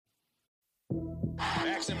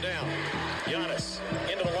Backs him down. Giannis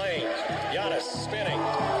into the lane. Giannis spinning.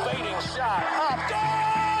 Fading shot. Up.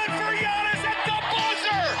 Good for Giannis at the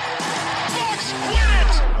buzzer. Bucks win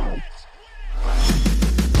it.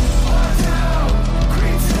 Our town,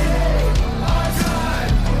 Green City, our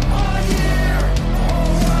time, our year,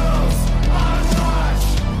 whole world's on watch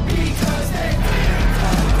because they've been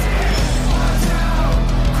collected. Our town,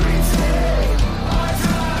 Green City, our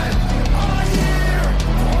time, our year,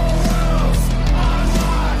 whole world's on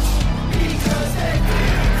watch because they've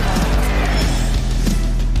been collected.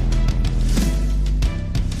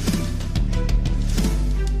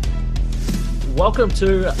 Welcome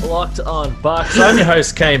to Locked On Bucks. I'm your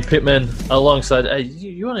host, Kane Pittman, alongside.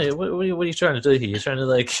 You want to? What are you trying to do here? You're trying to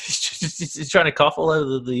you're trying to cough all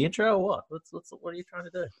over the intro, or what? What are you trying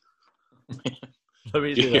to do? Let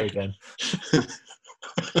me do that again.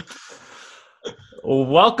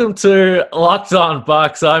 Welcome to Locked On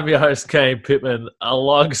Bucks. I'm your host, Kane Pittman,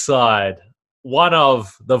 alongside one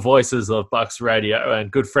of the voices of Bucks Radio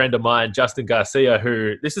and good friend of mine, Justin Garcia,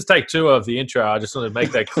 who this is take 2 of the intro. I just wanted to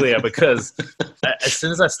make that clear because as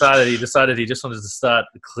soon as I started, he decided he just wanted to start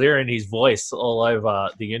clearing his voice all over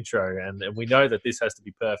the intro. And we know that this has to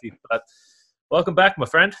be perfect. But welcome back, my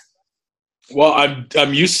friend. Well,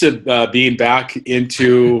 I'm used to being back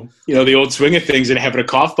into the old swing of things and having a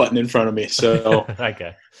cough button in front of me. So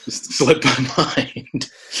Okay. Just slipped my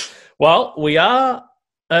mind. Well, we are.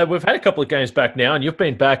 We've had a couple of games back now, and you've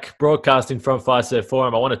been back broadcasting from Fiserv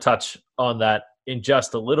Forum. I want to touch on that in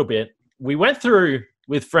just a little bit. We went through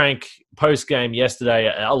with Frank post-game yesterday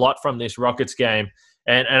a lot from this Rockets game,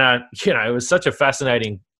 and it was such a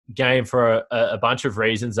fascinating game for a bunch of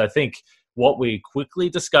reasons. I think what we quickly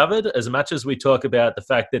discovered, as much as we talk about the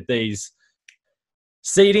fact that these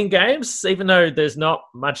seeding games, even though there's not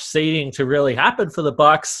much seeding to really happen for the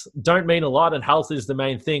Bucks, don't mean a lot, and health is the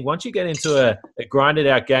main thing. Once you get into a grinded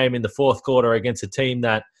out game in the fourth quarter against a team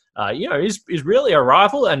that is really a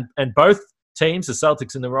rival, and both teams, the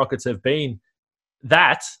Celtics and the Rockets, have been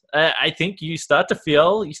that, I think you start to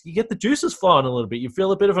feel you get the juices flowing a little bit. You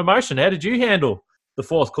feel a bit of emotion. How did you handle the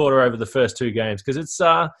fourth quarter over the first 2 games? Because it's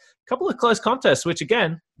a couple of close contests, which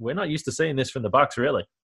again, we're not used to seeing this from the Bucks, really.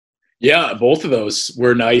 Yeah, both of those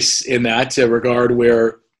were nice in that regard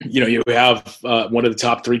where, you have one of the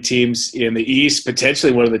top 3 teams in the East,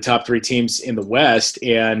 potentially one of the top 3 teams in the West.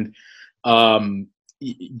 And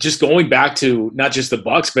just going back to not just the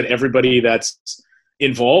Bucks, but everybody that's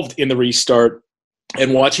involved in the restart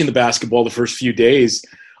and watching the basketball the first few days,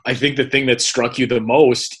 I think the thing that struck you the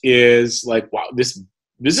most is like, wow, these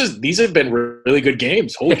have been really good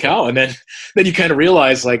games. Holy cow. And then you kind of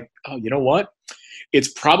realize like, oh, you know what? It's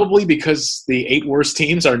probably because the 8 worst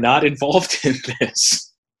teams are not involved in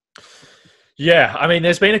this. Yeah, I mean,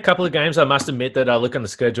 there's been a couple of games, I must admit, that I look on the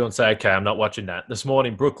schedule and say, okay, I'm not watching that. This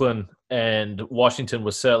morning, Brooklyn and Washington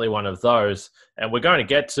was certainly one of those. And we're going to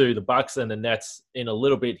get to the Bucks and the Nets in a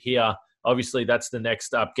little bit here. Obviously, that's the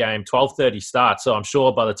next up game, 12:30 start. So I'm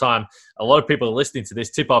sure by the time a lot of people are listening to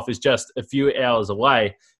this, tip-off is just a few hours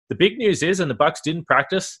away. The big news is, and the Bucks didn't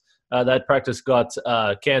practice, that practice got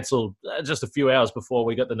cancelled just a few hours before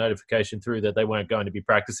we got the notification through that they weren't going to be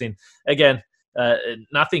practicing. Again,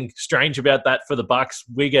 nothing strange about that for the Bucks.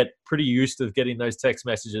 We get pretty used to getting those text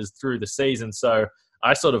messages through the season. So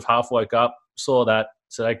I sort of half woke up, saw that,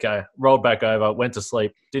 said, okay, rolled back over, went to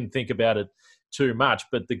sleep, didn't think about it too much.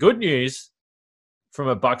 But the good news from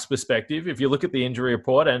a Bucks perspective, if you look at the injury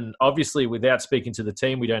report, and obviously without speaking to the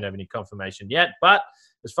team, we don't have any confirmation yet. But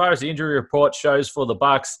as far as the injury report shows for the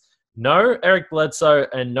Bucks, no Eric Bledsoe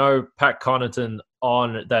and no Pat Connaughton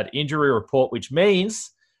on that injury report, which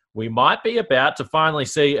means we might be about to finally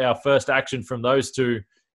see our first action from those 2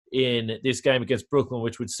 in this game against Brooklyn,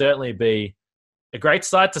 which would certainly be a great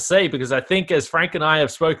sight to see, because I think, as Frank and I have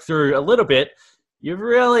spoke through a little bit, you've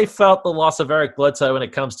really felt the loss of Eric Bledsoe when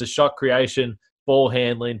it comes to shot creation, ball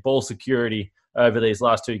handling, ball security over these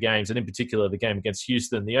last 2 games, and in particular the game against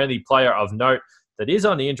Houston. The only player of note that is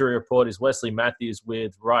on the injury report is Wesley Matthews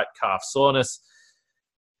with right calf soreness.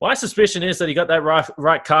 My suspicion is that he got that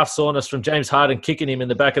right calf soreness from James Harden kicking him in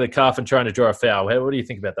the back of the calf and trying to draw a foul. What do you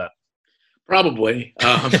think about that? Probably.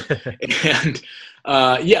 I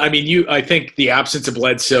think the absence of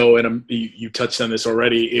Bledsoe, and you touched on this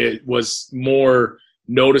already, it was more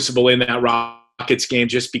noticeable in that Rockets game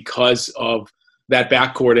just because of that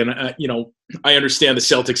backcourt. And, I understand the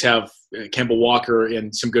Celtics have Kemba Walker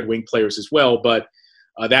and some good wing players as well, but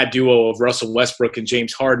that duo of Russell Westbrook and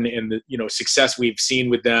James Harden and the success we've seen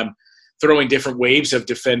with them throwing different waves of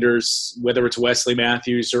defenders, whether it's Wesley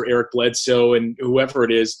Matthews or Eric Bledsoe and whoever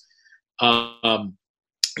it is,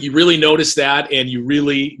 you really noticed that, and you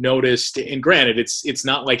really noticed, and granted, it's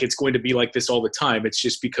not like it's going to be like this all the time. It's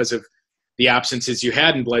just because of the absences you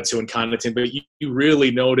had in Bledsoe and Connaughton, but you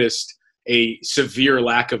really noticed a severe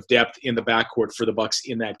lack of depth in the backcourt for the Bucks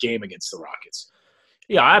in that game against the Rockets.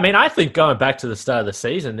 Yeah, I mean, I think going back to the start of the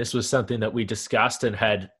season, this was something that we discussed and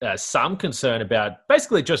had some concern about,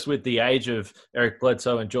 basically just with the age of Eric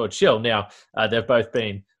Bledsoe and George Hill. Now, they've both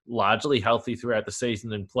been largely healthy throughout the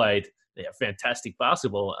season and played fantastic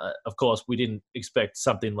basketball. Of course, we didn't expect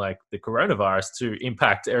something like the coronavirus to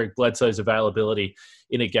impact Eric Bledsoe's availability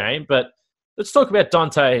in a game. But let's talk about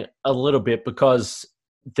Dante a little bit, because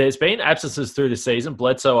there's been absences through the season.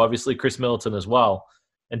 Bledsoe, obviously, Chris Middleton as well.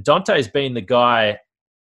 And Dante's been the guy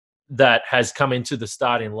that has come into the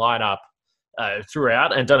starting lineup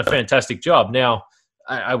throughout and done a fantastic job. Now,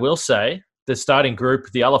 I will say the starting group,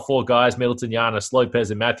 the other four guys, Middleton, Giannis,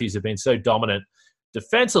 Lopez, and Matthews, have been so dominant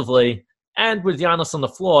defensively and with Giannis on the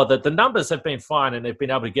floor that the numbers have been fine and they've been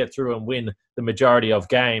able to get through and win the majority of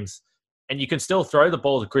games. And you can still throw the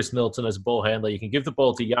ball to Chris Middleton as a ball handler. You can give the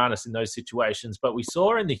ball to Giannis in those situations. But we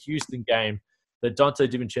saw in the Houston game that Dante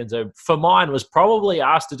DiVincenzo, for mine, was probably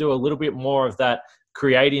asked to do a little bit more of that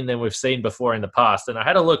creating than we've seen before in the past. And I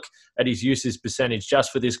had a look at his usage percentage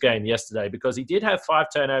just for this game yesterday, because he did have 5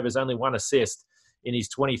 turnovers, only 1 assist in his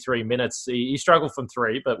 23 minutes. He struggled from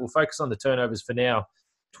 3, but we'll focus on the turnovers for now.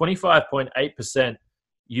 25.8%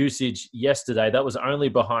 usage yesterday. That was only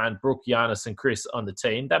behind Brook, Giannis, and Chris on the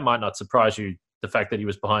team. That might not surprise you, the fact that he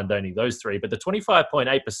was behind only those 3, but the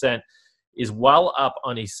 25.8% is well up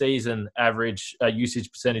on his season average usage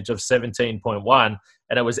percentage of 17.1,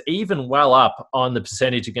 and it was even well up on the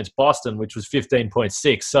percentage against Boston, which was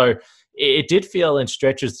 15.6. So it did feel in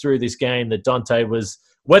stretches through this game that Dante was,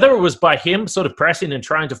 whether it was by him sort of pressing and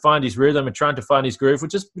trying to find his rhythm and trying to find his groove,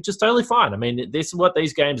 which is totally fine. I mean, this is what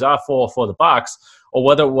these games are for the Bucks, or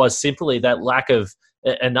whether it was simply that lack of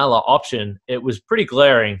another option, it was pretty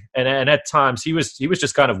glaring. And at times he was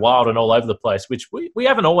just kind of wild and all over the place, which we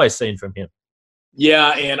haven't always seen from him. Yeah,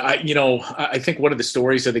 and I think one of the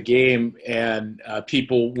stories of the game, and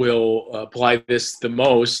people will apply this the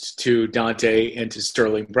most to Dante and to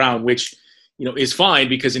Sterling Brown, which is fine,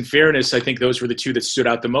 because in fairness, I think those were the two that stood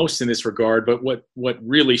out the most in this regard. But what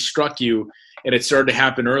really struck you, and it started to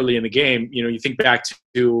happen early in the game, you think back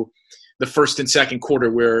to the first and second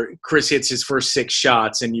quarter where Chris hits his first 6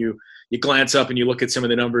 shots, and you glance up and you look at some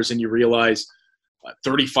of the numbers and you realize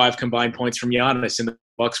 35 combined points from Giannis, and the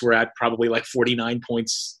Bucks were at probably like 49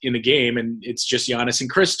 points in the game, and it's just Giannis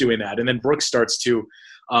and Chris doing that. And then Brooks starts to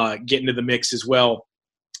get into the mix as well.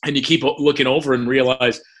 And you keep looking over and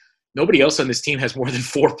realize nobody else on this team has more than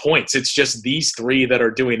 4 points. It's just these 3 that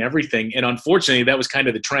are doing everything. And unfortunately, that was kind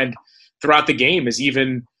of the trend throughout the game, is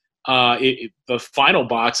even the final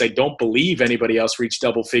box, I don't believe anybody else reached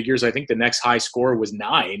double figures. I think the next high score was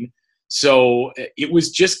 9. So it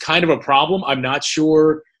was just kind of a problem. I'm not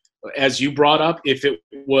sure, as you brought up, if it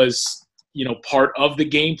was, part of the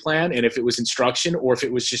game plan and if it was instruction, or if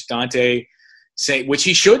it was just Dante saying, which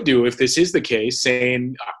he should do if this is the case,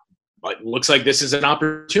 saying, it looks like this is an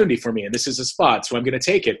opportunity for me and this is a spot, so I'm going to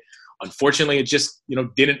take it. Unfortunately, it just,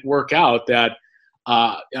 didn't work out that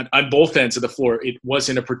on both ends of the floor, it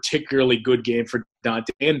wasn't a particularly good game for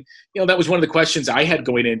Dante. And, that was one of the questions I had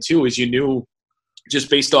going into, is you knew,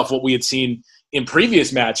 just based off what we had seen in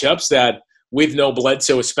previous matchups, that with no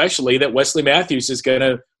Bledsoe especially, that Wesley Matthews is going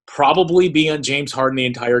to probably be on James Harden the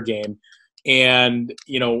entire game. And,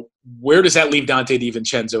 where does that leave Dante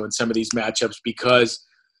DiVincenzo in some of these matchups? Because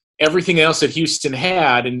everything else that Houston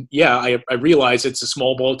had, and yeah, I realize it's a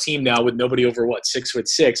small ball team now with nobody over,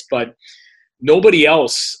 6'6", but nobody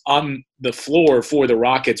else on the floor for the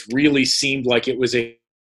Rockets really seemed like it was a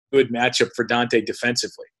good matchup for Dante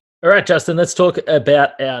defensively. All right, Justin, let's talk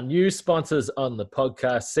about our new sponsors on the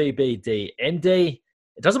podcast, CBDMD.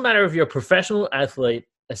 It doesn't matter if you're a professional athlete,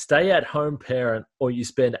 a stay-at-home parent, or you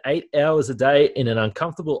spend 8 hours a day in an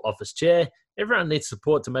uncomfortable office chair. Everyone needs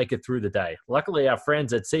support to make it through the day. Luckily, our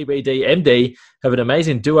friends at CBDMD have an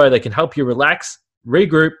amazing duo that can help you relax,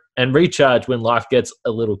 regroup, and recharge when life gets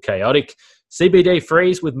a little chaotic. CBD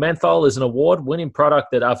Freeze with Menthol is an award-winning product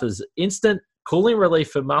that offers instant cooling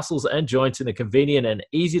relief for muscles and joints in a convenient and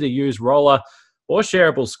easy-to-use roller or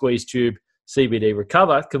shareable squeeze tube. CBD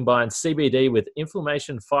Recover combines CBD with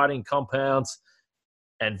inflammation-fighting compounds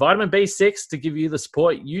and vitamin B6 to give you the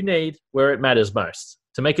support you need where it matters most.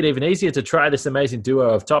 To make it even easier to try this amazing duo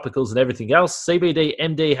of topicals and everything else, CBD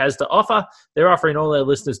MD has to offer. They're offering all their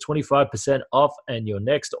listeners 25% off and your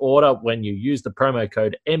next order when you use the promo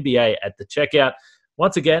code NBA at the checkout.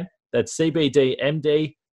 Once again, that's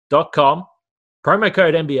cbdmd.com. Promo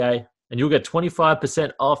code NBA and you'll get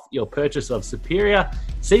 25% off your purchase of superior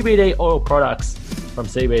CBD oil products from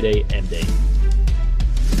CBD MD.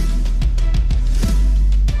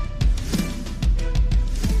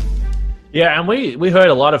 Yeah, and we heard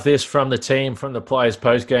a lot of this from the team, from the players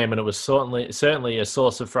post-game, and it was certainly a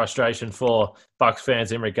source of frustration for Bucks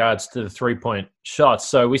fans in regards to the three-point shots.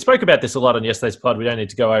 So we spoke about this a lot on yesterday's pod. We don't need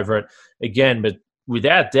to go over it again, but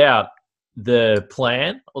without doubt, the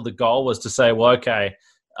plan or the goal was to say, well, okay,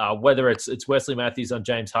 whether it's Wesley Matthews on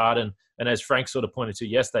James Harden, and as Frank sort of pointed to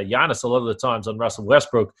yesterday, Giannis a lot of the times on Russell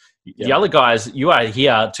Westbrook, the other guys, you are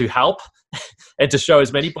here to help and to show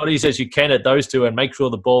as many bodies as you can at those two and make sure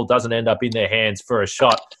the ball doesn't end up in their hands for a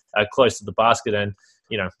shot close to the basket. And,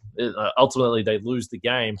 ultimately they lose the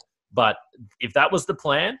game. But if that was the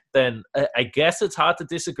plan, then I guess it's hard to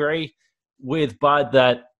disagree with Bud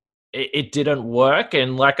that it didn't work.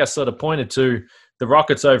 And like I sort of pointed to, the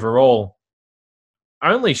Rockets overall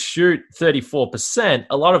only shoot 34%.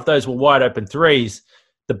 A lot of those were wide open threes.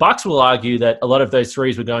 The Bucks will argue that a lot of those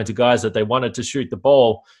threes were going to guys that they wanted to shoot the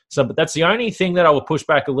ball. So, but that's the only thing that I will push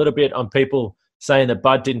back a little bit on people saying that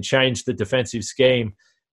Bud didn't change the defensive scheme,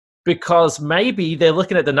 because maybe they're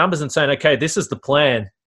looking at the numbers and saying, okay, this is the plan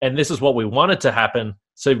and this is what we wanted to happen.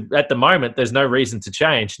 So at the moment, there's no reason to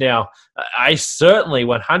change. Now, I certainly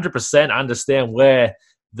 100% understand where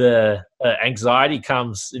the anxiety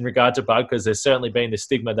comes in regard to Bud, because there's certainly been the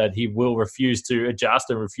stigma that he will refuse to adjust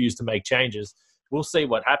and refuse to make changes. We'll see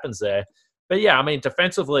what happens there. But yeah, I mean,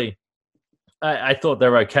 defensively, I thought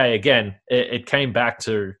they're okay. Again, it came back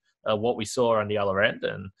to what we saw on the other end.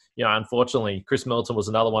 And, unfortunately, Chris Middleton was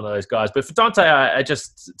another one of those guys. But for Dante, I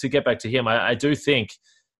just, to get back to him, I do think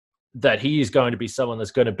that he is going to be someone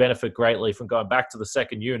that's going to benefit greatly from going back to the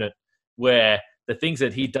second unit, where the things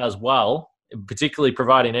that he does well, particularly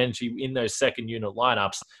providing energy in those second unit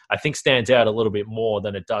lineups, I think stands out a little bit more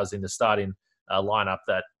than it does in the starting lineup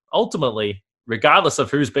that ultimately, regardless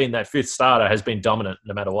of who's been that fifth starter, has been dominant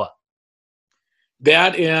no matter what.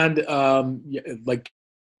 That and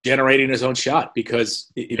generating his own shot,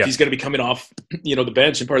 because if he's going to be coming off, the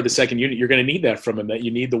bench and part of the second unit, you're going to need that from him. That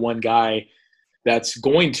you need the one guy that's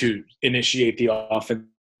going to initiate the offense,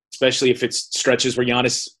 especially if it's stretches where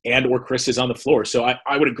Giannis and or Chris is on the floor. So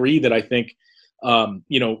I would agree that I think,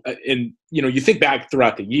 you think back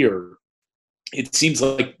throughout the year, it seems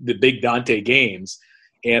like the big Dante games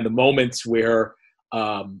and the moments where,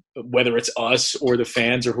 whether it's us or the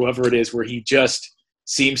fans or whoever it is, where he just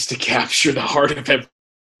seems to capture the heart of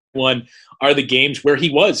everyone, are the games where he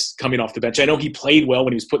was coming off the bench. I know he played well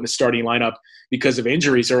when he was put in the starting lineup because of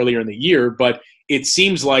injuries earlier in the year, but it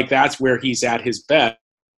seems like that's where he's at his best.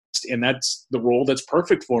 And that's the role that's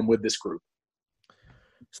perfect for him with this group.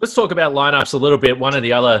 So let's talk about lineups a little bit. One of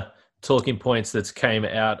the other talking points that's came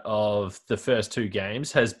out of the first two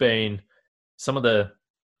games has been some of the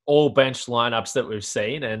all-bench lineups that we've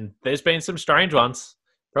seen, and there's been some strange ones.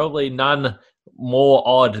 Probably none more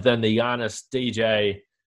odd than the Giannis, DJ,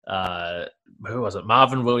 who was it?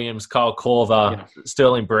 Marvin Williams, Kyle Korver,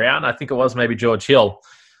 Sterling Brown. I think it was maybe George Hill.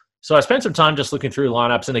 So I spent some time just looking through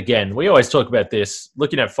lineups. And again, we always talk about this.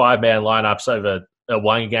 Looking at five-man lineups over a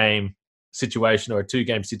one-game situation or a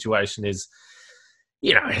two-game situation is,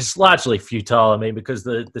 it's largely futile. I mean, because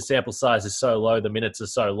the sample size is so low, the minutes are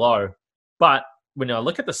so low. But when I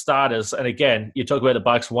look at the starters, and again, you talk about the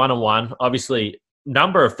Bucks 1-1, obviously,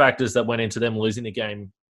 number of factors that went into them losing the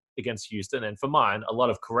game against Houston. And for mine, a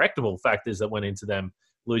lot of correctable factors that went into them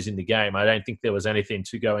losing the game. I don't think there was anything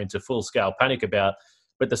to go into full-scale panic about.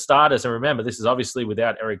 But the starters, and remember, this is obviously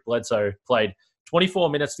without Eric Bledsoe, played 24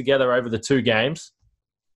 minutes together over the two games.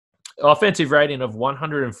 Offensive rating of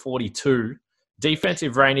 142,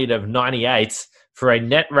 defensive rating of 98 for a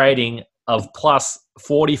net rating of plus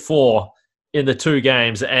 44 in the two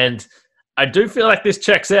games. And I do feel like this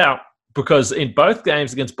checks out, because in both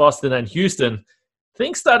games against Boston and Houston,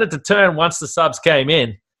 things started to turn once the subs came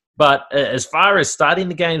in. But as far as starting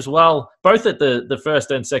the games well, both at the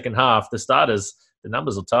first and second half, the starters, the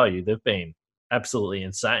numbers will tell you they've been absolutely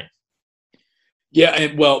insane. Yeah,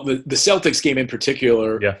 and well, the Celtics game in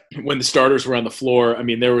particular, when the starters were on the floor, I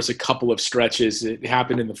mean, there was a couple of stretches. It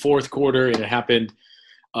happened in the fourth quarter, and it happened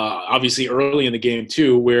obviously early in the game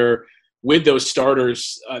too, where with those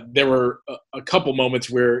starters, there were a couple moments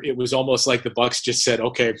where it was almost like the Bucks just said,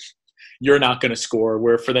 okay, you're not going to score,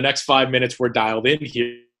 where for the next 5 minutes we're dialed in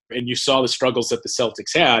here, and you saw the struggles that the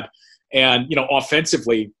Celtics had. And,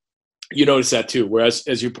 offensively, you notice that too, whereas,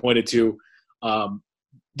 as you pointed to,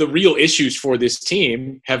 the real issues for this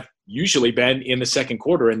team have usually been in the second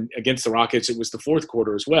quarter, and against the Rockets, it was the fourth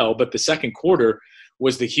quarter as well. But the second quarter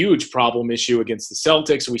was the huge problem issue against the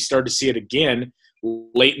Celtics. We started to see it again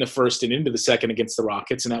late in the first and into the second against the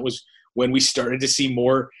Rockets, and that was when we started to see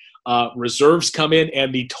more reserves come in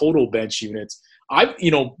and the total bench units. I've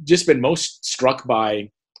just been most struck by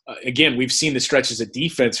again, we've seen the stretches of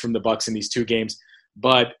defense from the Bucks in these two games,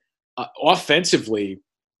 but offensively,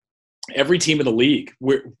 every team in the league,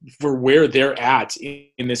 for where they're at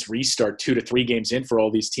in this restart, 2 to 3 games in for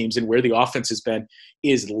all these teams, and where the offense has been,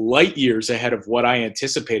 is light years ahead of what I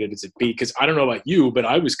anticipated it to be. Because I don't know about you, but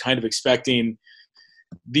I was kind of expecting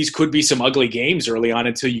these could be some ugly games early on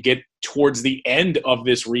until you get towards the end of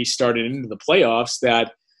this restart and into the playoffs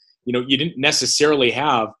that, you didn't necessarily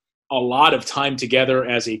have a lot of time together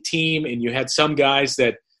as a team, and you had some guys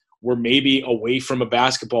that were maybe away from a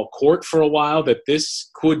basketball court for a while, that this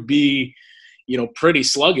could be, pretty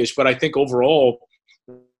sluggish. But I think overall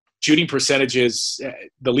shooting percentages,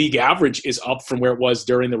 the league average is up from where it was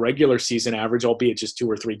during the regular season average, albeit just 2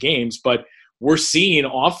 or 3 games. But we're seeing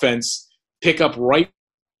offense pick up right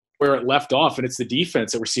where it left off, and it's the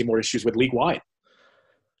defense that we're seeing more issues with league-wide.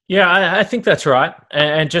 Yeah, I think that's right.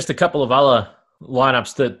 And just a couple of other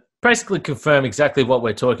lineups that basically confirm exactly what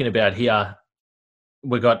we're talking about here.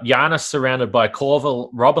 We've got Giannis surrounded by Korver,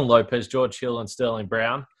 Robin Lopez, George Hill, and Sterling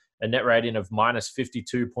Brown. A net rating of minus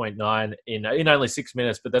 52.9 in only 6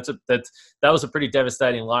 minutes. But that was a pretty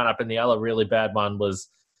devastating lineup. And the other really bad one was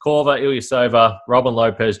Korver, Ilyasova, Robin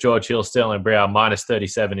Lopez, George Hill, Sterling Brown, minus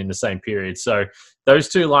 37 in the same period. So those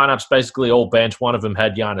two lineups basically all bench. One of them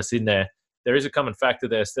had Giannis in there. There is a common factor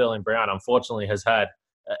there. Sterling Brown, unfortunately, has had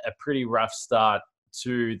a pretty rough start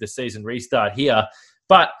to the season restart here.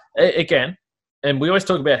 But again, and we always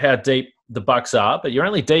talk about how deep the Bucks are, but you're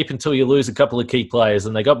only deep until you lose a couple of key players.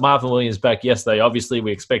 And they got Marvin Williams back yesterday. Obviously,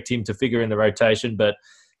 we expect him to figure in the rotation. But,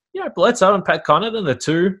 Bledsoe and Pat Connaughton are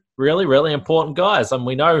two really, really important guys. And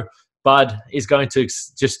we know Bud is going to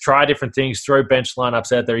just try different things, throw bench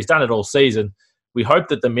lineups out there. He's done it all season. We hope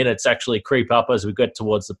that the minutes actually creep up as we get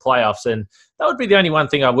towards the playoffs. And that would be the only one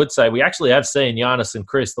thing I would say. We actually have seen Giannis and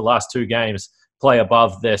Chris the last 2 games play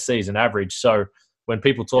above their season average. So when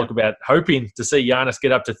people talk about hoping to see Giannis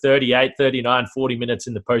get up to 38, 39, 40 minutes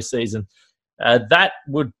in the postseason, that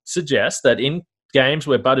would suggest that in games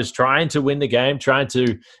where Bud is trying to win the game, trying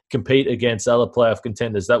to compete against other playoff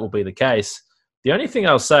contenders, that will be the case. The only thing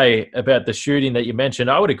I'll say about the shooting that you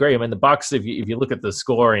mentioned, I would agree. I mean, the Bucks, if you look at the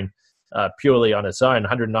scoring purely on its own,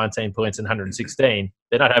 119 points and 116,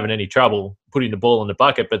 they're not having any trouble putting the ball in the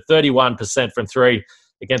bucket. But 31% from 3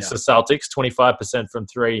 against the Celtics, 25% from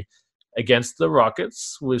 3 against the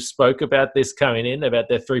Rockets. We've spoke about this coming in, about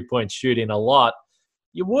their 3-point shooting a lot.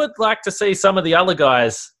 You would like to see some of the other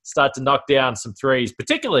guys start to knock down some threes,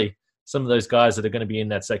 particularly some of those guys that are going to be in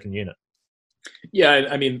that second unit. Yeah,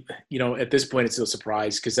 I mean, at this point, it's no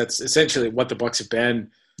surprise because that's essentially what the Bucks have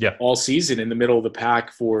been all season, in the middle of the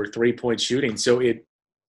pack for 3-point shooting. So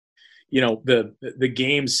the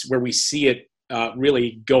games where we see it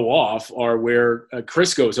really go off are where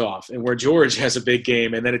Chris goes off and where George has a big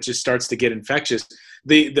game, and then it just starts to get infectious.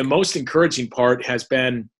 The most encouraging part has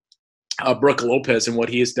been Brook Lopez and what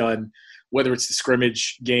he has done, whether it's the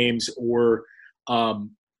scrimmage games or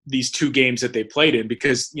these 2 games that they played in,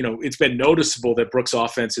 because it's been noticeable that Brook's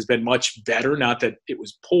offense has been much better. Not that it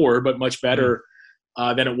was poor, but much better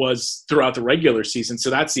than it was throughout the regular season. So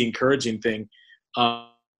that's the encouraging thing.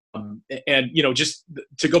 And just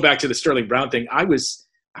to go back to the Sterling Brown thing, I was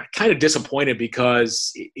kind of disappointed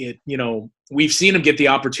because we've seen him get the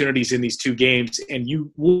opportunities in these 2 games, and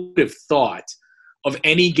you would have thought of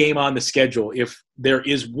any game on the schedule, if there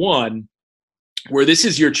is one where this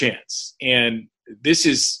is your chance and this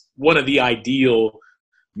is one of the ideal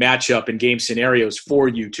matchup and game scenarios for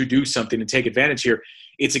you to do something and take advantage here,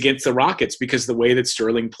 it's against the Rockets, because the way that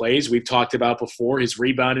Sterling plays, we've talked about before, his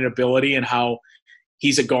rebounding ability and how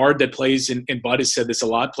he's a guard that plays, and Bud has said this a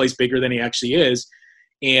lot, plays bigger than he actually is.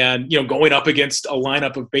 And, going up against a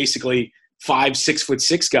lineup of basically 5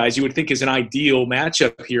 6'6" guys, you would think is an ideal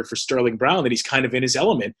matchup here for Sterling Brown, that he's kind of in his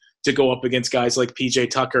element to go up against guys like PJ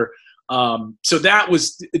Tucker. So that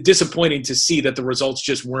was disappointing to see that the results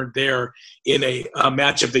just weren't there in a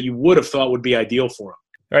matchup that you would have thought would be ideal for him.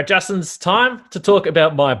 All right, Justin, it's time to talk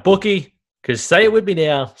about my bookie, because say it with me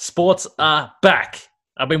now, sports are back.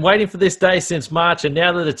 I've been waiting for this day since March, and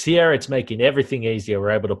now that it's here, it's making everything easier.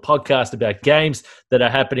 We're able to podcast about games that are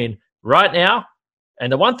happening right now.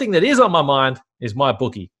 And the one thing that is on my mind is my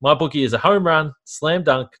bookie. My bookie is a home run, slam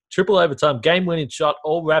dunk, triple overtime, game-winning shot,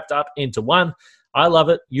 all wrapped up into one. I love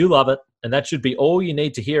it. You love it. And that should be all you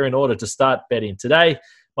need to hear in order to start betting today.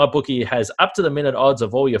 My bookie has up-to-the-minute odds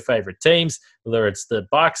of all your favorite teams, whether it's the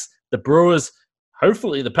Bucks, the Brewers,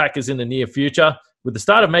 hopefully the Packers in the near future, With the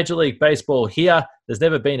start of Major League Baseball here, there's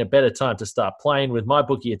never been a better time to start playing. With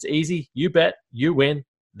MyBookie, it's easy. You bet, you win,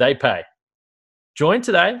 they pay. Join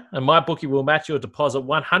today, and MyBookie will match your deposit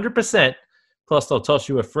 100%. Plus, they'll toss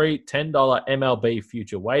you a free $10 MLB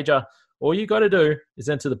future wager. All you got to do is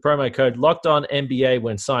enter the promo code LOCKEDONNBA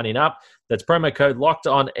when signing up. That's promo code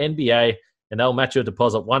LOCKEDONNBA, and they'll match your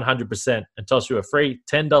deposit 100% and toss you a free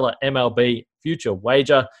 $10 MLB future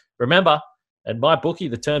wager. Remember, at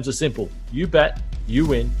MyBookie, the terms are simple. You bet, you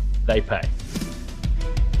win, they pay.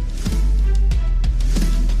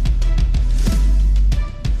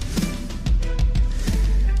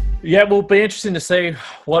 Yeah, will be interesting to see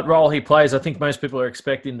what role he plays. I think most people are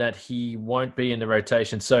expecting that he won't be in the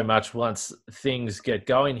rotation so much once things get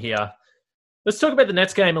going here. Let's talk about the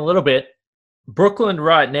Nets game a little bit. Brooklyn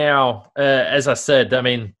right now, as I said, I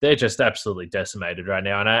mean, they're just absolutely decimated right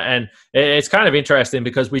now. And it's kind of interesting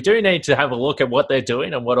because we do need to have a look at what they're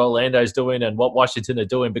doing and what Orlando's doing and what Washington are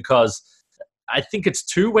doing, because I think it's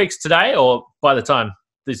 2 weeks today, or by the time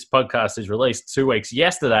this podcast is released, 2 weeks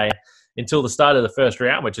yesterday, until the start of the first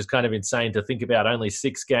round, which is kind of insane to think about. Only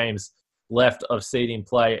 6 games left of seeding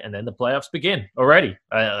play, and then the playoffs begin already.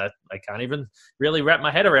 I can't even really wrap my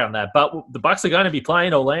head around that. But the Bucks are going to be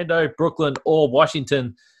playing Orlando, Brooklyn, or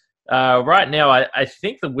Washington. Right now, I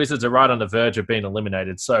think the Wizards are right on the verge of being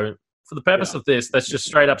eliminated. So for the purpose of this, let's just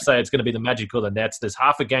straight up say it's going to be the Magic or the Nets. There's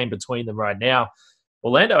half a game between them right now.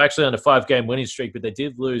 Orlando actually on a 5-game winning streak, but they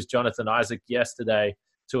did lose Jonathan Isaac yesterday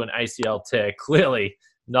to an ACL tear. Clearly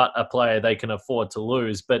not a player they can afford to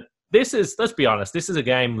lose. But this is, let's be honest, this is a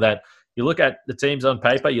game that you look at the teams on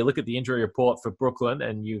paper, you look at the injury report for Brooklyn,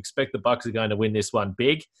 and you expect the Bucks are going to win this one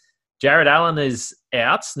big. Jared Allen is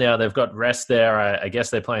out. Now they've got rest there. I guess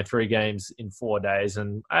they're playing 3 games in 4 days,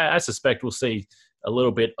 and I suspect we'll see a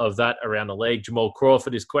little bit of that around the league. Jamal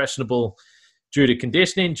Crawford is questionable due to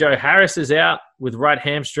conditioning. Joe Harris is out with right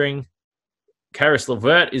hamstring. Karis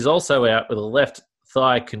LeVert is also out with a left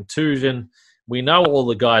thigh contusion. We know all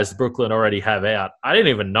the guys Brooklyn already have out. I didn't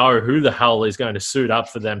even know who the hell is going to suit up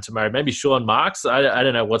for them tomorrow. Maybe Sean Marks? I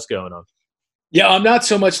don't know what's going on. Yeah, I'm not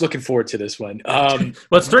so much looking forward to this one. Well,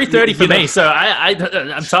 it's 3:30 for me, so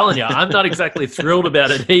I'm telling you, I'm not exactly thrilled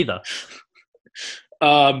about it either.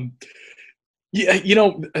 Yeah, you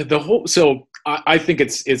know, the whole – so I think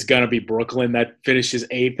it's going to be Brooklyn that finishes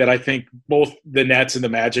 8th, that I think both the Nets and the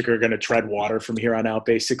Magic are going to tread water from here on out,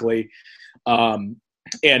 basically.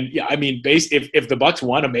 And yeah, I mean, if the Bucks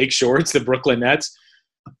want to make sure it's the Brooklyn Nets,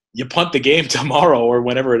 you punt the game tomorrow or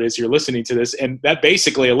whenever it is you're listening to this, and that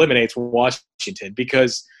basically eliminates Washington,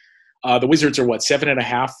 because the Wizards are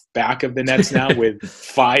 7.5 back of the Nets now with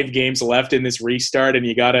 5 games left in this restart, and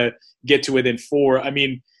you got to get to within 4. I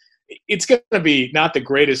mean, it's going to be not the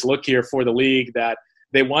greatest look here for the league that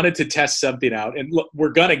they wanted to test something out. And look, we're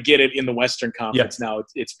going to get it in the Western Conference now.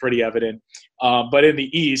 It's pretty evident. But in the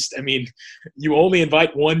East, I mean, you only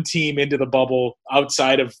invite one team into the bubble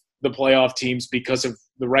outside of the playoff teams because of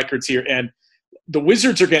the records here. And the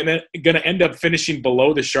Wizards are going to end up finishing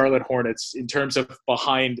below the Charlotte Hornets in terms of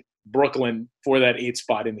behind Brooklyn for that 8th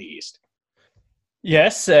spot in the East.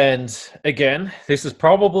 Yes, and again, this is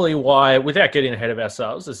probably why, without getting ahead of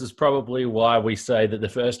ourselves, this is probably why we say that the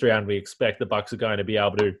first round we expect the Bucks are going to be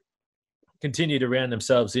able to continue to round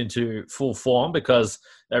themselves into full form, because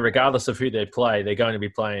regardless of who they play, they're going to be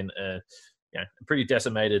playing a pretty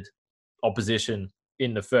decimated opposition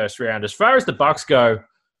in the first round. As far as the Bucks go,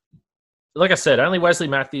 like I said, only Wesley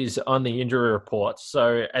Matthews on the injury report.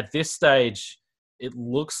 So at this stage, it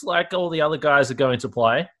looks like all the other guys are going to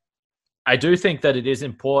play. I do think that it is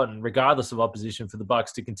important, regardless of opposition, for the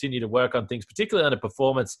Bucks to continue to work on things, particularly on a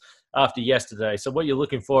performance after yesterday. So what you're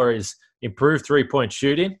looking for is improved 3-point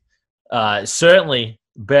shooting, certainly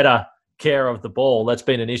better care of the ball. That's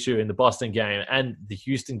been an issue in the Boston game and the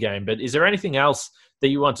Houston game. But is there anything else that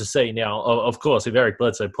you want to see now? Of course, if Eric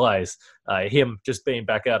Bledsoe plays, him just being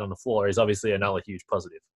back out on the floor is obviously another huge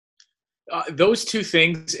positive. Those 2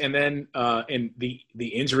 things, and then and the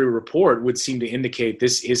injury report would seem to indicate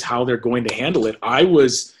this is how they're going to handle it. I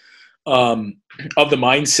was of the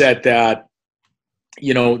mindset that,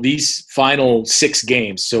 you know, these final 6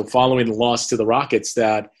 games, so following the loss to the Rockets,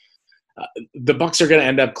 that the Bucks are going to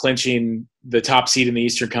end up clinching the top seed in the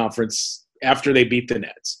Eastern Conference after they beat the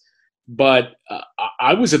Nets. But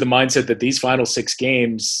I was of the mindset that these final 6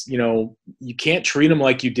 games, you know, you can't treat them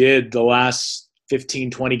like you did the last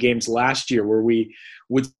 15, 20 games last year, where we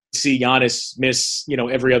would see Giannis miss, you know,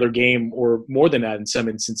 every other game or more than that in some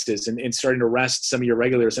instances, and starting to rest some of your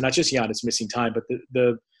regulars, and not just Giannis missing time, but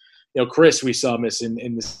the Chris we saw miss in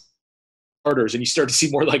the starters, and you start to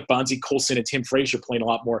see more like Bonzi Colson and Tim Frazier playing a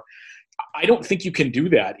lot more. I don't think you can do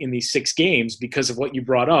that in these 6 games because of what you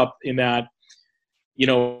brought up in that,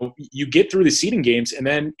 you get through the seeding games and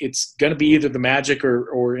then it's going to be either the Magic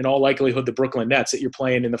or in all likelihood the Brooklyn Nets that you're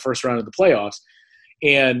playing in the first round of the playoffs.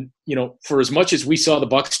 And, for as much as we saw the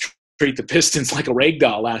Bucks treat the Pistons like a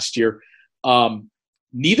ragdoll last year,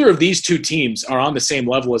 neither of these two teams are on the same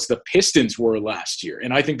level as the Pistons were last year.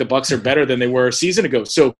 And I think the Bucks are better than they were a season ago.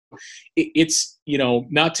 So it's,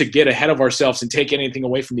 not to get ahead of ourselves and take anything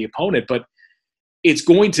away from the opponent, but it's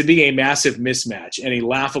going to be a massive mismatch and a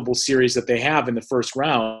laughable series that they have in the first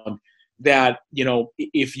round that,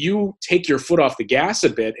 if you take your foot off the gas a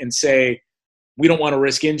bit and say, we don't want to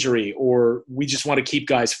risk injury or we just want to keep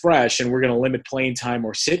guys fresh and we're going to limit playing time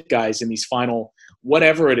or sit guys in these final,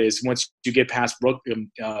 whatever it is, once you get past 4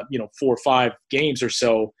 or 5 games or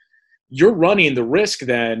so, you're running the risk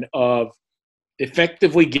then of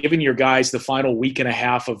effectively giving your guys the final week and a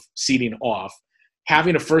half of seeding off,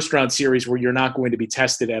 having a first-round series where you're not going to be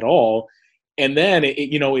tested at all, and then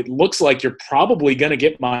it looks like you're probably going to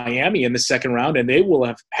get Miami in the second round, and they will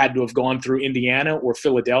have had to have gone through Indiana or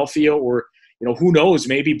Philadelphia or who knows,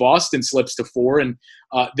 maybe Boston slips to 4, and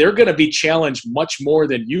they're going to be challenged much more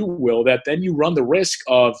than you will. That then you run the risk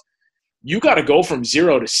of you got to go from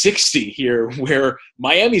 0 to 60 here, where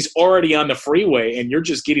Miami's already on the freeway and you're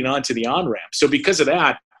just getting onto the on-ramp. So because of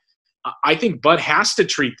that, I think Bud has to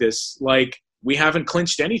treat this like we haven't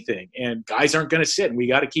clinched anything and guys aren't going to sit and we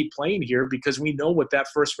got to keep playing here because we know what that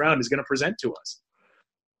first round is going to present to us.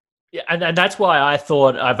 Yeah, and that's why I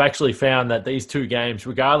thought I've actually found that these 2 games,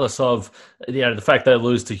 regardless of the fact they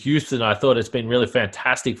lose to Houston, I thought it's been really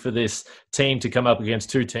fantastic for this team to come up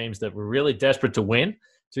against 2 teams that were really desperate to win,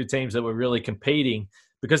 2 teams that were really competing.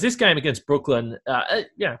 Because this game against Brooklyn,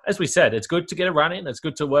 as we said, it's good to get a run in. It's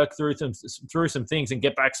good to work through some things and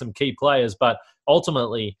get back some key players. But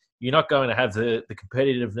ultimately, you're not going to have the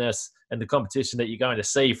competitiveness and the competition that you're going to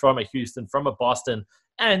see from a Houston, from a Boston,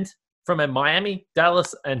 and from a Miami,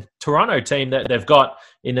 Dallas, and Toronto team that they've got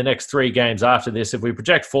in the next 3 games after this. If we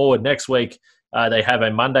project forward next week, they have a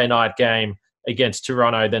Monday night game against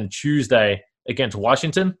Toronto, then Tuesday against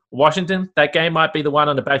Washington. That game might be the one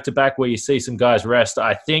on the back-to-back where you see some guys rest,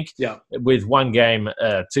 I think, with 1 game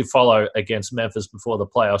to follow against Memphis before the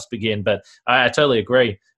playoffs begin. But I totally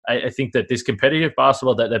agree. I think that this competitive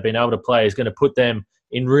basketball that they've been able to play is going to put them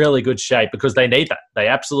in really good shape because they need that. They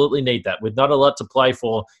absolutely need that. With not a lot to play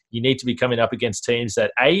for, you need to be coming up against teams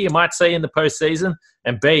that, A, you might see in the postseason,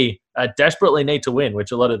 and B, desperately need to win,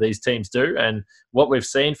 which a lot of these teams do. And what we've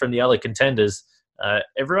seen from the other contenders,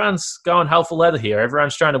 everyone's going hell for leather here.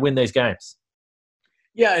 Everyone's trying to win these games.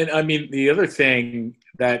 Yeah, and I mean, the other thing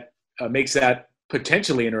that makes that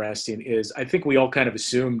potentially interesting is I think we all kind of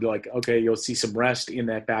assumed, like, okay, you'll see some rest in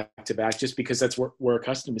that back-to-back just because that's what we're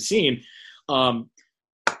accustomed to seeing.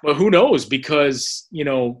 But who knows? Because,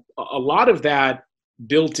 a lot of that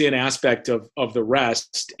built-in aspect of the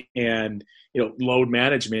rest and, load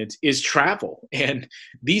management is travel. And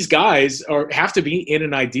these guys have to be in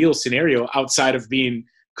an ideal scenario outside of being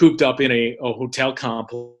cooped up in a hotel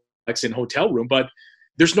complex and hotel room. But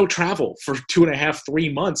there's no travel for 2.5, 3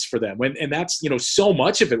 months for them. And that's, so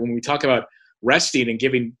much of it when we talk about resting and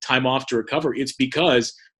giving time off to recover, it's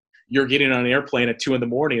because you're getting on an airplane at 2 a.m.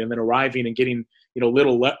 and then arriving and getting,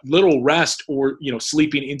 little rest or,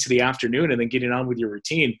 sleeping into the afternoon and then getting on with your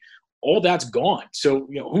routine. All that's gone. So,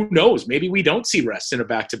 who knows? Maybe we don't see rest in a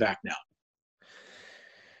back-to-back now.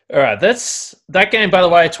 All right. That game, by the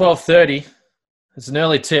way, 12:30. It's an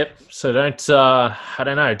early tip, so don't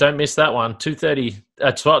miss that one.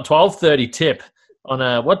 12:30 tip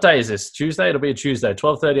on what day is this? Tuesday? It'll be a Tuesday.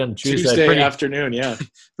 12:30 on Tuesday. Tuesday afternoon, yeah.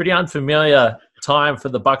 Pretty unfamiliar time for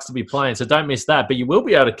the Bucks to be playing, so don't miss that. But you will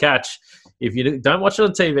be able to catch, if you don't watch it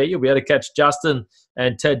on TV, you'll be able to catch Justin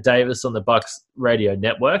and Ted Davis on the Bucks Radio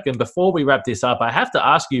Network. And before we wrap this up, I have to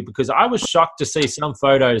ask you, because I was shocked to see some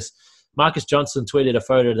photos. Marcus Johnson tweeted a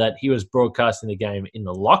photo that he was broadcasting the game in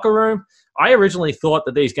the locker room. I originally thought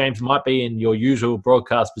that these games might be in your usual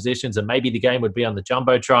broadcast positions and maybe the game would be on the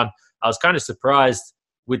Jumbotron. I was kind of surprised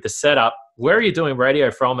with the setup. Where are you doing radio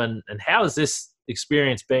from, and how has this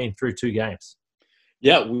experience been through 2 games?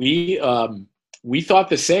 Yeah, we thought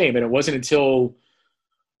the same, and it wasn't until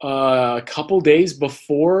a couple days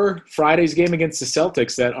before Friday's game against the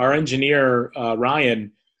Celtics that our engineer,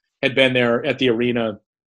 Ryan, had been there at the arena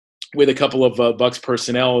with a couple of Bucks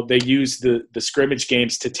personnel. They use the scrimmage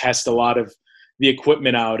games to test a lot of the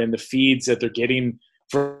equipment out and the feeds that they're getting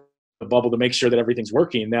from the bubble to make sure that everything's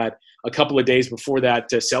working. That a couple of days before that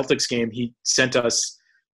Celtics game, he sent us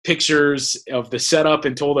pictures of the setup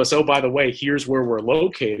and told us, oh, by the way, here's where we're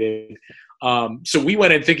located. So we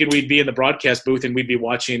went in thinking we'd be in the broadcast booth and we'd be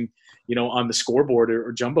watching, on the scoreboard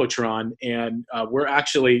or Jumbotron. And we're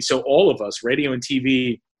actually, so all of us, radio and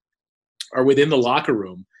TV, are within the locker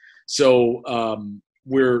room. So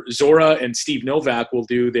where Zora and Steve Novak will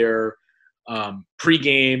do their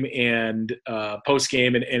pregame and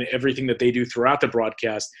postgame and everything that they do throughout the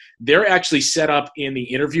broadcast, they're actually set up in the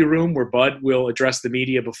interview room where Bud will address the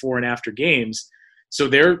media before and after games. So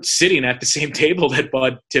they're sitting at the same table that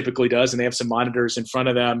Bud typically does, and they have some monitors in front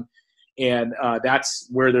of them. And that's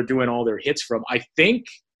where they're doing all their hits from. I think,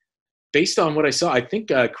 based on what I saw, I think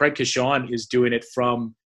Craig Kashawn is doing it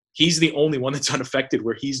from – he's the only one that's unaffected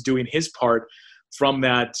where he's doing his part from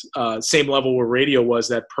that same level where radio was,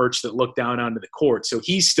 that perch that looked down onto the court. So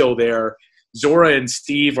he's still there. Zora and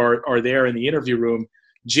Steve are there in the interview room.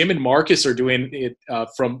 Jim and Marcus are doing it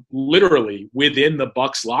from literally within the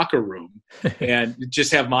Bucks locker room and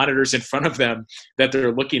just have monitors in front of them that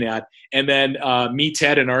they're looking at. And then me,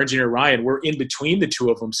 Ted, and our engineer Ryan, we're in between the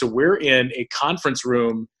two of them. So we're in a conference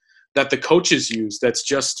room that the coaches use that's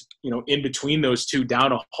just, in between those two,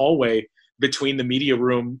 down a hallway between the media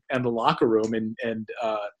room and the locker room. And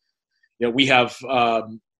we have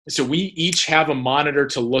so we each have a monitor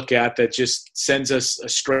to look at that just sends us a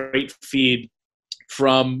straight feed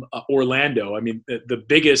from Orlando. I mean, the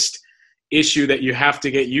biggest issue that you have to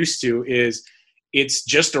get used to is it's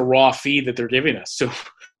just a raw feed that they're giving us. So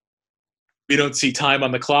we don't see time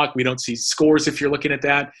on the clock. We don't see scores if you're looking at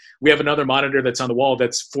that. We have another monitor that's on the wall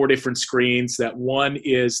that's 4 different screens. That one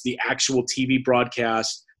is the actual TV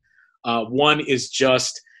broadcast. One is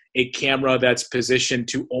just a camera that's positioned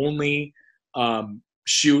to only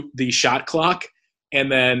shoot the shot clock. And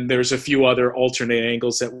then there's a few other alternate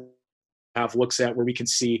angles that have looks at where we can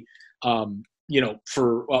see,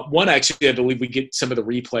 for one, actually, I believe we get some of the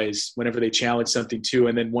replays whenever they challenge something too.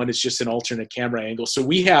 And then one is just an alternate camera angle. So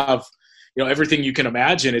we have, everything you can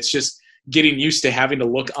imagine. It's just getting used to having to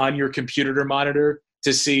look on your computer monitor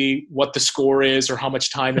to see what the score is or how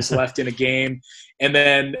much time is left in a game. And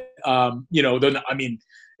then,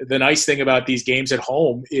 the nice thing about these games at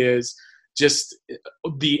home is just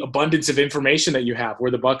the abundance of information that you have,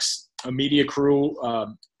 where the Bucks media crew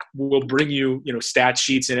will bring you, stat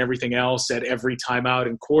sheets and everything else at every timeout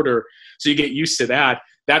and quarter. So you get used to that.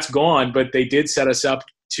 That's gone, but they did set us up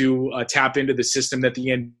to tap into the system that the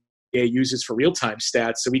NBA uses for real-time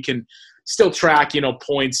stats. So we can still track,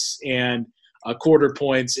 points and quarter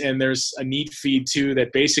points. And there's a neat feed too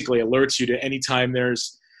that basically alerts you to anytime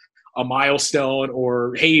there's a milestone,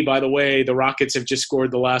 or, hey, by the way, the Rockets have just scored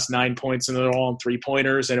the last 9 points and they're all on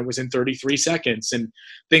 3-pointers and it was in 33 seconds, and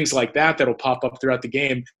things like that that'll pop up throughout the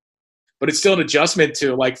game. But it's still an adjustment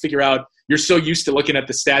to figure out, you're so used to looking at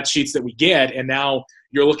the stat sheets that we get, and now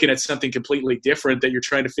you're looking at something completely different that you're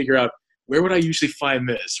trying to figure out, where would I usually find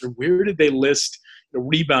this? Or where did they list the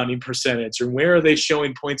rebounding percentage? Or where are they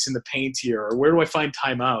showing points in the paint here? Or where do I find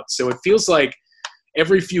timeouts? So it feels like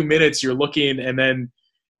every few minutes you're looking, and then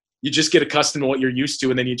you just get accustomed to what you're used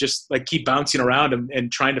to, and then you just keep bouncing around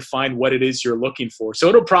and trying to find what it is you're looking for. So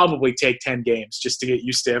it'll probably take 10 games just to get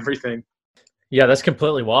used to everything. Yeah, that's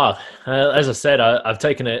completely wild. As I said, I've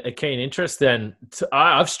taken a keen interest. And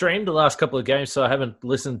I've streamed the last couple of games, so I haven't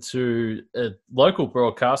listened to a local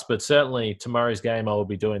broadcast, but certainly tomorrow's game I will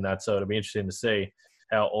be doing that. So it'll be interesting to see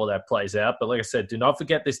how all that plays out. But like I said, do not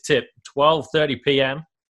forget this tip, 12:30 p.m.,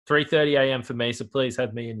 3:30 a.m. for me, so please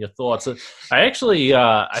have me in your thoughts. I actually,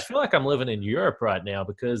 I feel like I'm living in Europe right now,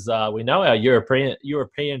 because we know our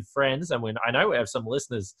European friends, and I know we have some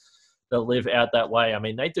listeners that live out that way. I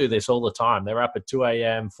mean, they do this all the time. They're up at 2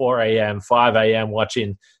 a.m., 4 a.m., 5 a.m.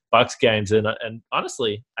 watching Bucks games, and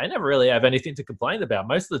honestly, I never really have anything to complain about.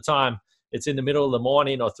 Most of the time, it's in the middle of the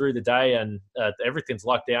morning or through the day, and everything's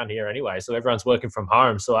locked down here anyway, so everyone's working from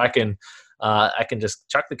home, so I can just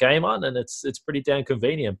chuck the game on, and it's pretty damn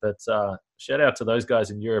convenient. But shout out to those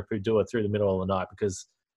guys in Europe who do it through the middle of the night, because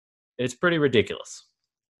it's pretty ridiculous.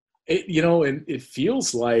 And it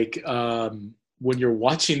feels like when you're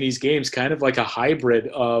watching these games, kind of like a hybrid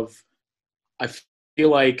of, I feel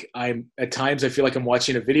like at times I feel like I'm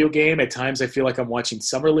watching a video game. At times I feel like I'm watching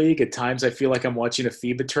Summer League. At times I feel like I'm watching a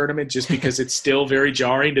FIBA tournament, just because it's still very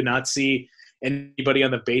jarring to not see anybody on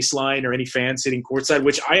the baseline or any fan sitting courtside,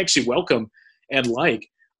 which I actually welcome and like.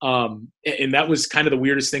 And that was kind of the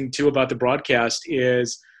weirdest thing too about the broadcast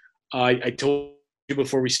is I told you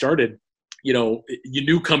before we started, you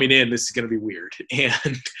knew coming in, this is going to be weird.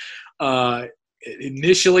 And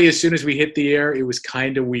initially, as soon as we hit the air, it was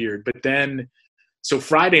kind of weird. But then, so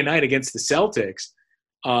Friday night against the Celtics,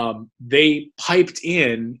 they piped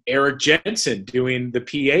in Eric Jensen doing the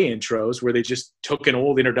PA intros, where they just took an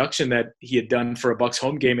old introduction that he had done for a Bucks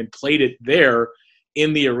home game and played it there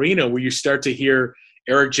in the arena, where you start to hear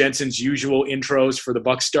Eric Jensen's usual intros for the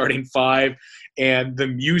Bucks starting five, and the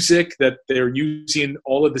music that they're using,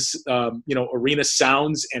 all of this, arena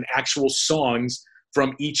sounds and actual songs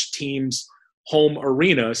from each team's home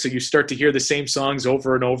arena. So you start to hear the same songs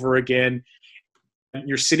over and over again. And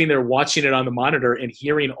you're sitting there watching it on the monitor and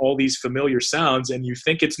hearing all these familiar sounds, and you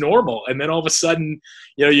think it's normal. And then all of a sudden,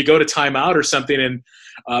 you go to timeout or something, and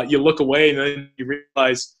you look away, and then you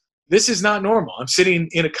realize this is not normal. I'm sitting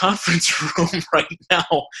in a conference room right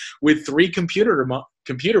now with 3 computer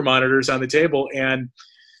monitors on the table, and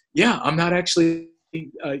I'm not actually,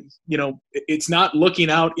 it's not looking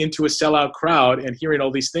out into a sellout crowd and hearing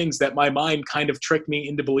all these things that my mind kind of tricked me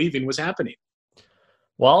into believing was happening.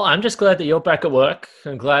 Well, I'm just glad that you're back at work.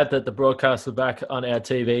 I'm glad that the broadcasts are back on our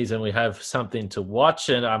TVs and we have something to watch.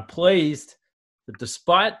 And I'm pleased that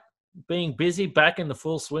despite being busy, back in the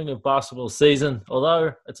full swing of basketball season,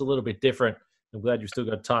 although it's a little bit different, I'm glad you've still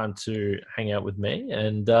got time to hang out with me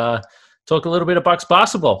and talk a little bit of Bucks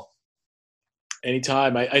basketball.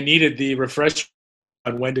 Anytime. I needed the refresh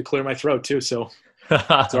on when to clear my throat too, so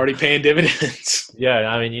it's already paying dividends. Yeah,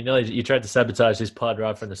 I mean, you tried to sabotage this pod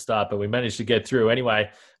right from the start, but we managed to get through. Anyway,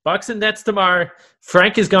 Bucks and Nets tomorrow.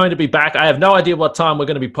 Frank is going to be back. I have no idea what time we're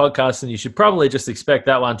going to be podcasting. You should probably just expect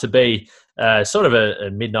that one to be sort of a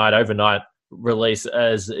midnight, overnight release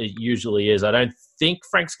as it usually is. I don't think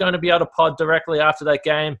Frank's going to be able to pod directly after that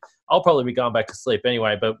game. I'll probably be going back to sleep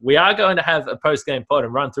anyway, but we are going to have a post-game pod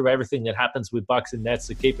and run through everything that happens with Bucks and Nets,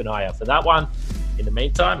 so keep an eye out for that one. In the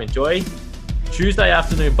meantime, enjoy Tuesday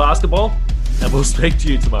afternoon basketball, and we'll speak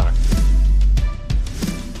to you tomorrow.